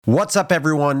What's up,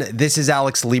 everyone? This is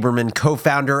Alex Lieberman,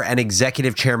 co-founder and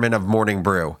executive chairman of Morning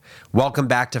Brew. Welcome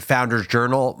back to Founders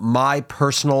Journal, my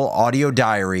personal audio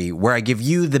diary, where I give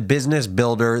you, the business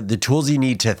builder, the tools you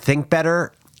need to think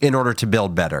better in order to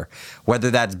build better,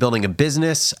 whether that's building a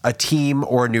business, a team,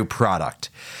 or a new product.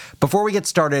 Before we get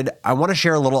started, I want to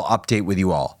share a little update with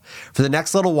you all. For the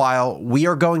next little while, we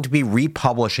are going to be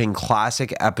republishing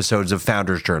classic episodes of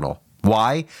Founders Journal.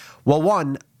 Why? Well,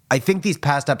 one, I think these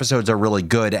past episodes are really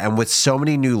good, and with so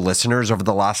many new listeners over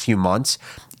the last few months,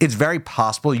 it's very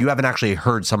possible you haven't actually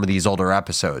heard some of these older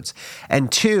episodes. And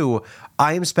two,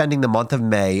 I am spending the month of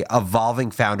May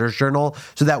evolving Founders Journal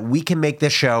so that we can make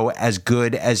this show as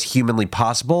good as humanly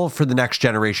possible for the next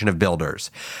generation of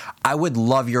builders. I would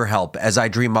love your help as I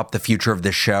dream up the future of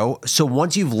this show. So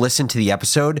once you've listened to the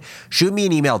episode, shoot me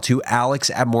an email to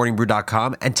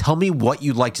alex@morningbrew.com and tell me what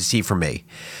you'd like to see from me.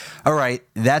 All right,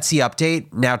 that's the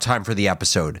update. Now time for the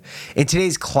episode. In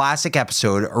today's classic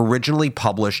episode, originally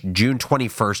published June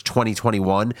 21st,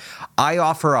 2021, I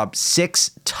offer up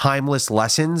 6 timeless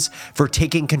lessons for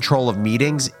taking control of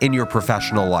meetings in your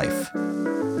professional life.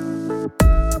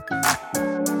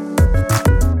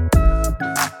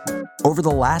 Over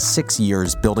the last 6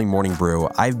 years building Morning Brew,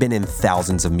 I've been in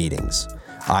thousands of meetings.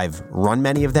 I've run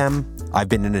many of them. I've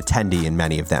been an attendee in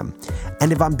many of them.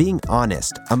 And if I'm being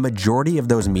honest, a majority of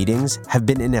those meetings have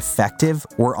been ineffective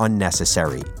or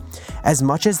unnecessary. As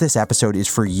much as this episode is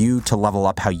for you to level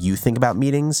up how you think about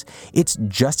meetings, it's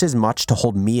just as much to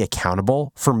hold me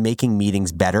accountable for making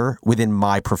meetings better within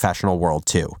my professional world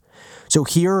too. So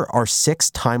here are 6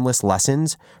 timeless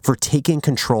lessons for taking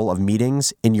control of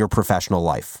meetings in your professional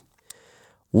life.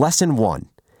 Lesson 1,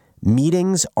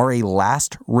 meetings are a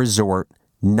last resort,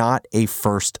 not a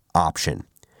first option.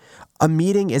 A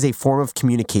meeting is a form of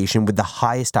communication with the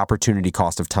highest opportunity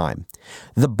cost of time.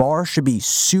 The bar should be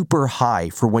super high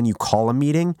for when you call a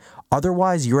meeting,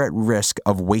 otherwise you're at risk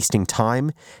of wasting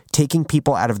time, taking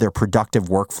people out of their productive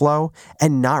workflow,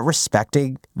 and not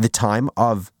respecting the time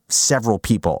of several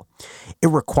people. It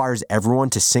requires everyone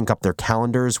to sync up their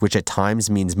calendars, which at times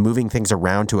means moving things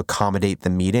around to accommodate the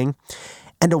meeting.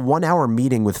 And a 1-hour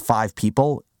meeting with 5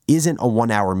 people isn't a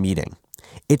 1-hour meeting.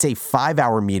 It's a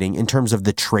 5-hour meeting in terms of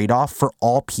the trade-off for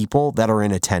all people that are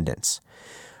in attendance.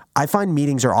 I find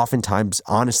meetings are oftentimes,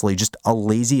 honestly, just a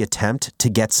lazy attempt to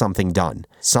get something done.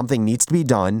 Something needs to be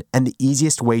done, and the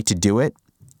easiest way to do it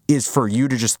is for you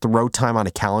to just throw time on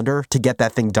a calendar to get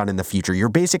that thing done in the future. You're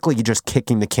basically just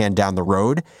kicking the can down the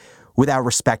road without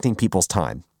respecting people's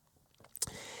time.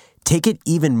 Take it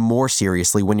even more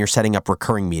seriously when you're setting up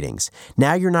recurring meetings.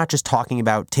 Now you're not just talking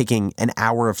about taking an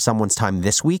hour of someone's time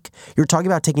this week, you're talking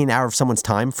about taking an hour of someone's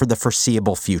time for the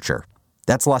foreseeable future.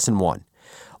 That's lesson 1.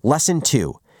 Lesson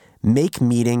 2, make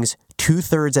meetings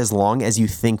 2/3 as long as you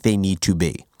think they need to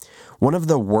be. One of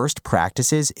the worst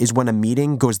practices is when a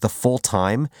meeting goes the full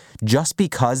time just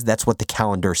because that's what the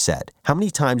calendar said. How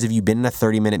many times have you been in a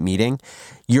 30-minute meeting?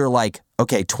 You're like,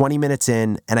 okay, 20 minutes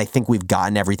in, and I think we've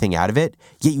gotten everything out of it,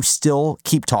 yet you still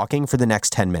keep talking for the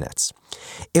next 10 minutes.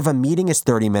 If a meeting is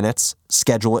 30 minutes,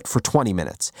 schedule it for 20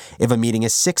 minutes. If a meeting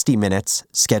is 60 minutes,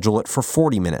 schedule it for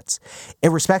 40 minutes.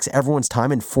 It respects everyone's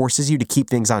time and forces you to keep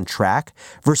things on track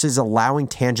versus allowing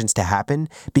tangents to happen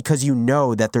because you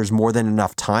know that there's more than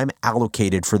enough time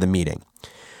allocated for the meeting.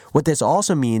 What this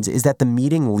also means is that the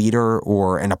meeting leader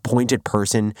or an appointed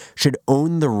person should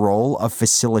own the role of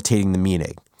facilitating the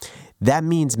meeting. That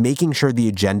means making sure the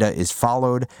agenda is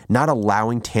followed, not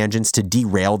allowing tangents to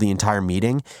derail the entire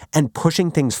meeting, and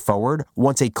pushing things forward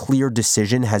once a clear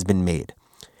decision has been made.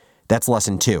 That's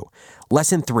lesson 2.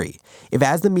 Lesson 3, if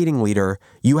as the meeting leader,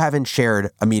 you haven't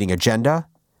shared a meeting agenda,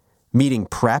 meeting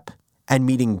prep, and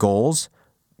meeting goals,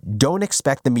 don't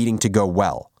expect the meeting to go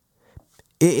well.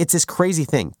 It's this crazy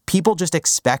thing. People just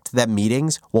expect that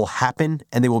meetings will happen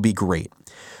and they will be great.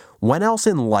 When else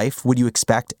in life would you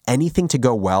expect anything to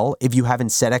go well if you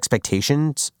haven't set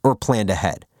expectations or planned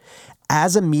ahead?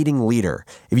 As a meeting leader,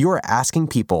 if you are asking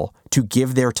people to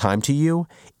give their time to you,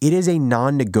 it is a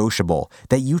non-negotiable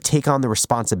that you take on the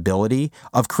responsibility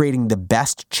of creating the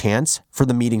best chance for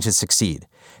the meeting to succeed.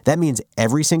 That means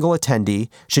every single attendee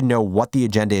should know what the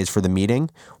agenda is for the meeting,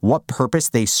 what purpose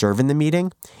they serve in the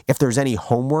meeting, if there's any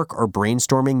homework or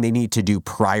brainstorming they need to do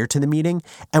prior to the meeting,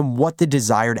 and what the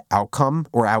desired outcome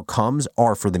or outcomes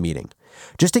are for the meeting.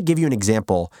 Just to give you an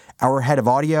example, our head of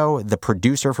audio, the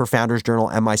producer for Founders Journal,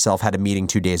 and myself had a meeting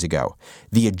 2 days ago.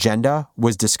 The agenda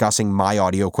was discussing my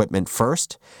audio equipment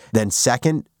first. Then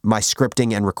second, my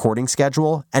scripting and recording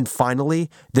schedule, and finally,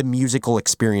 the musical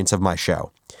experience of my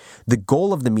show. The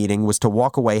goal of the meeting was to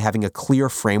walk away having a clear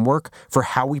framework for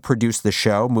how we produce the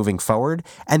show moving forward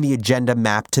and the agenda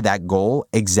mapped to that goal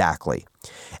exactly.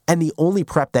 And the only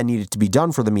prep that needed to be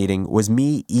done for the meeting was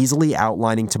me easily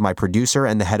outlining to my producer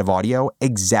and the head of audio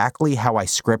exactly how I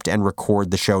script and record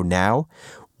the show now,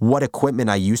 what equipment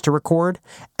I use to record,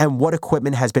 and what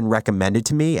equipment has been recommended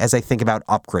to me as I think about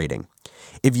upgrading.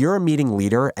 If you're a meeting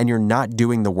leader and you're not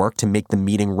doing the work to make the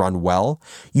meeting run well,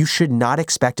 you should not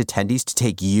expect attendees to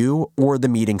take you or the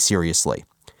meeting seriously.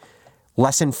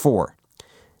 Lesson 4.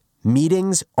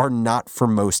 Meetings are not for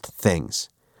most things.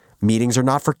 Meetings are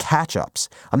not for catch-ups.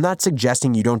 I'm not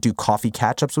suggesting you don't do coffee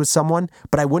catch-ups with someone,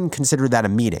 but I wouldn't consider that a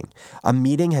meeting. A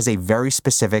meeting has a very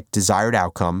specific desired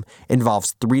outcome,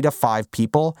 involves 3 to 5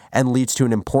 people, and leads to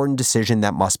an important decision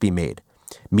that must be made.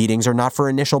 Meetings are not for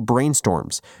initial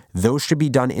brainstorms. Those should be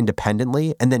done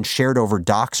independently and then shared over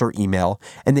docs or email,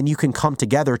 and then you can come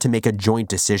together to make a joint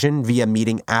decision via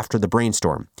meeting after the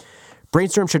brainstorm.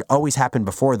 Brainstorm should always happen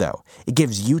before, though. It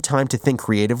gives you time to think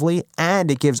creatively, and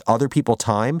it gives other people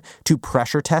time to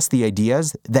pressure test the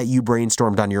ideas that you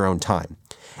brainstormed on your own time.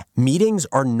 Meetings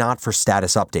are not for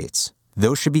status updates.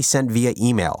 Those should be sent via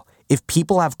email. If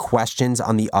people have questions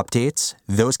on the updates,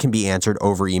 those can be answered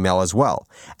over email as well.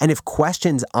 And if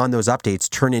questions on those updates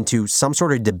turn into some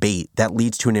sort of debate that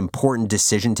leads to an important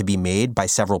decision to be made by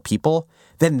several people,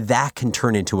 then that can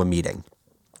turn into a meeting.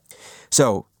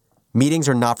 So, meetings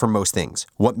are not for most things.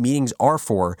 What meetings are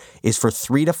for is for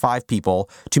 3 to 5 people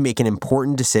to make an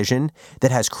important decision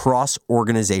that has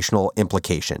cross-organizational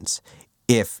implications.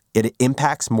 If it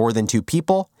impacts more than 2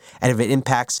 people, and if it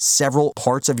impacts several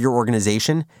parts of your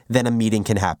organization, then a meeting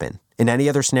can happen. In any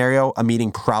other scenario, a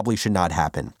meeting probably should not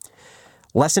happen.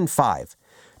 Lesson 5,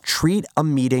 treat a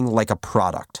meeting like a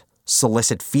product.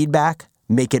 Solicit feedback,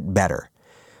 make it better.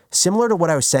 Similar to what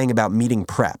I was saying about meeting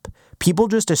prep, people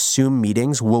just assume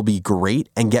meetings will be great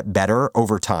and get better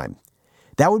over time.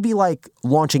 That would be like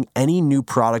launching any new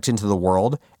product into the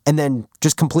world and then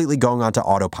just completely going onto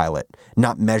autopilot,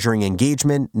 not measuring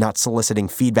engagement, not soliciting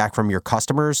feedback from your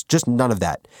customers, just none of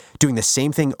that. Doing the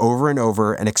same thing over and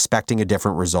over and expecting a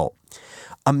different result.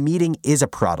 A meeting is a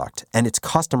product, and its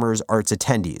customers are its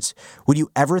attendees. Would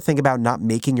you ever think about not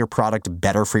making your product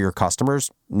better for your customers?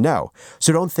 No.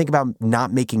 So don't think about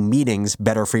not making meetings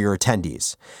better for your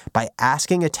attendees. By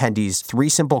asking attendees 3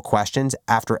 simple questions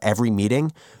after every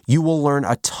meeting, you will learn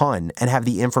a ton and have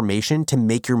the information to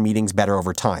make your meetings better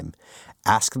over time.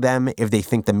 Ask them if they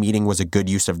think the meeting was a good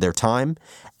use of their time.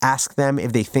 Ask them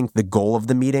if they think the goal of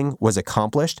the meeting was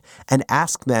accomplished. And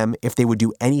ask them if they would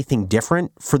do anything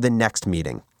different for the next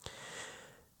meeting.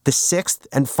 The 6th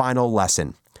and final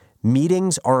lesson.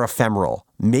 Meetings are ephemeral.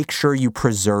 Make sure you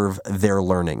preserve their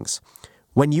learnings.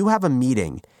 When you have a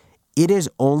meeting, it is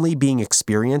only being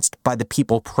experienced by the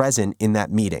people present in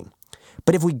that meeting.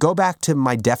 But if we go back to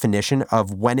my definition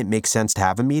of when it makes sense to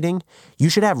have a meeting, you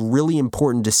should have really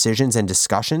important decisions and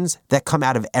discussions that come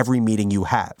out of every meeting you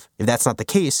have. If that's not the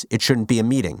case, it shouldn't be a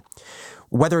meeting.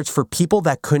 Whether it's for people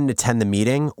that couldn't attend the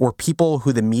meeting or people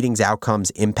who the meeting's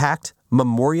outcomes impact,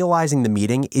 memorializing the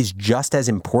meeting is just as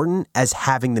important as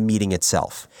having the meeting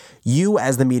itself. You,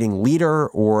 as the meeting leader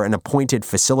or an appointed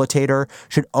facilitator,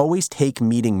 should always take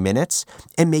meeting minutes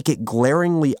and make it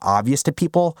glaringly obvious to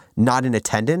people not in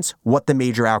attendance what the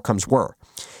major outcomes were.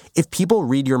 If people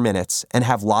read your minutes and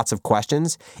have lots of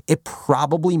questions, it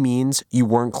probably means you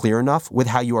weren't clear enough with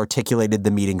how you articulated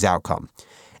the meeting's outcome.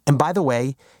 And by the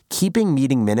way, keeping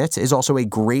meeting minutes is also a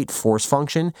great force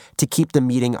function to keep the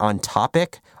meeting on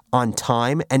topic, on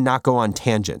time, and not go on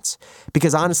tangents.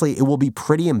 Because honestly, it will be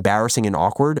pretty embarrassing and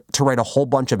awkward to write a whole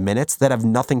bunch of minutes that have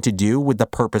nothing to do with the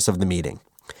purpose of the meeting.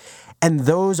 And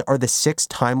those are the 6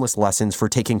 timeless lessons for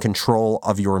taking control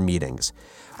of your meetings.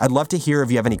 I'd love to hear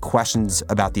if you have any questions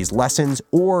about these lessons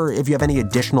or if you have any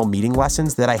additional meeting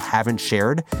lessons that I haven't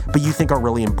shared but you think are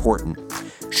really important.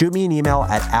 Shoot me an email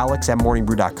at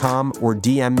alex@morningbrew.com or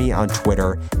DM me on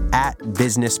Twitter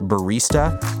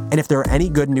 @businessbarista. And if there are any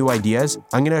good new ideas,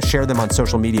 I'm going to share them on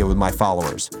social media with my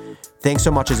followers. Thanks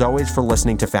so much as always for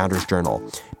listening to Founders Journal.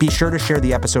 Be sure to share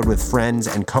the episode with friends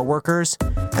and coworkers,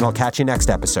 and I'll catch you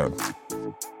next episode.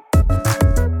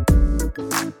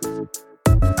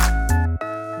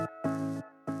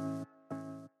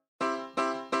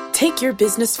 Take your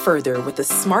business further with the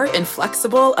smart and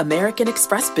flexible American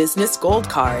Express Business Gold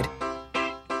Card.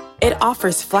 It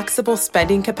offers flexible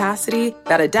spending capacity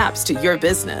that adapts to your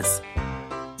business.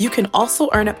 You can also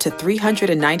earn up to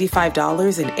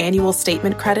 $395 in annual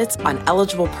statement credits on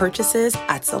eligible purchases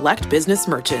at select business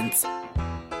merchants.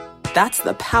 That's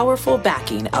the powerful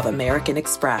backing of American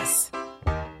Express.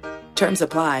 Terms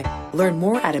apply. Learn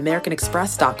more at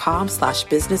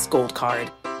americanexpress.com/business gold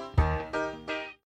card.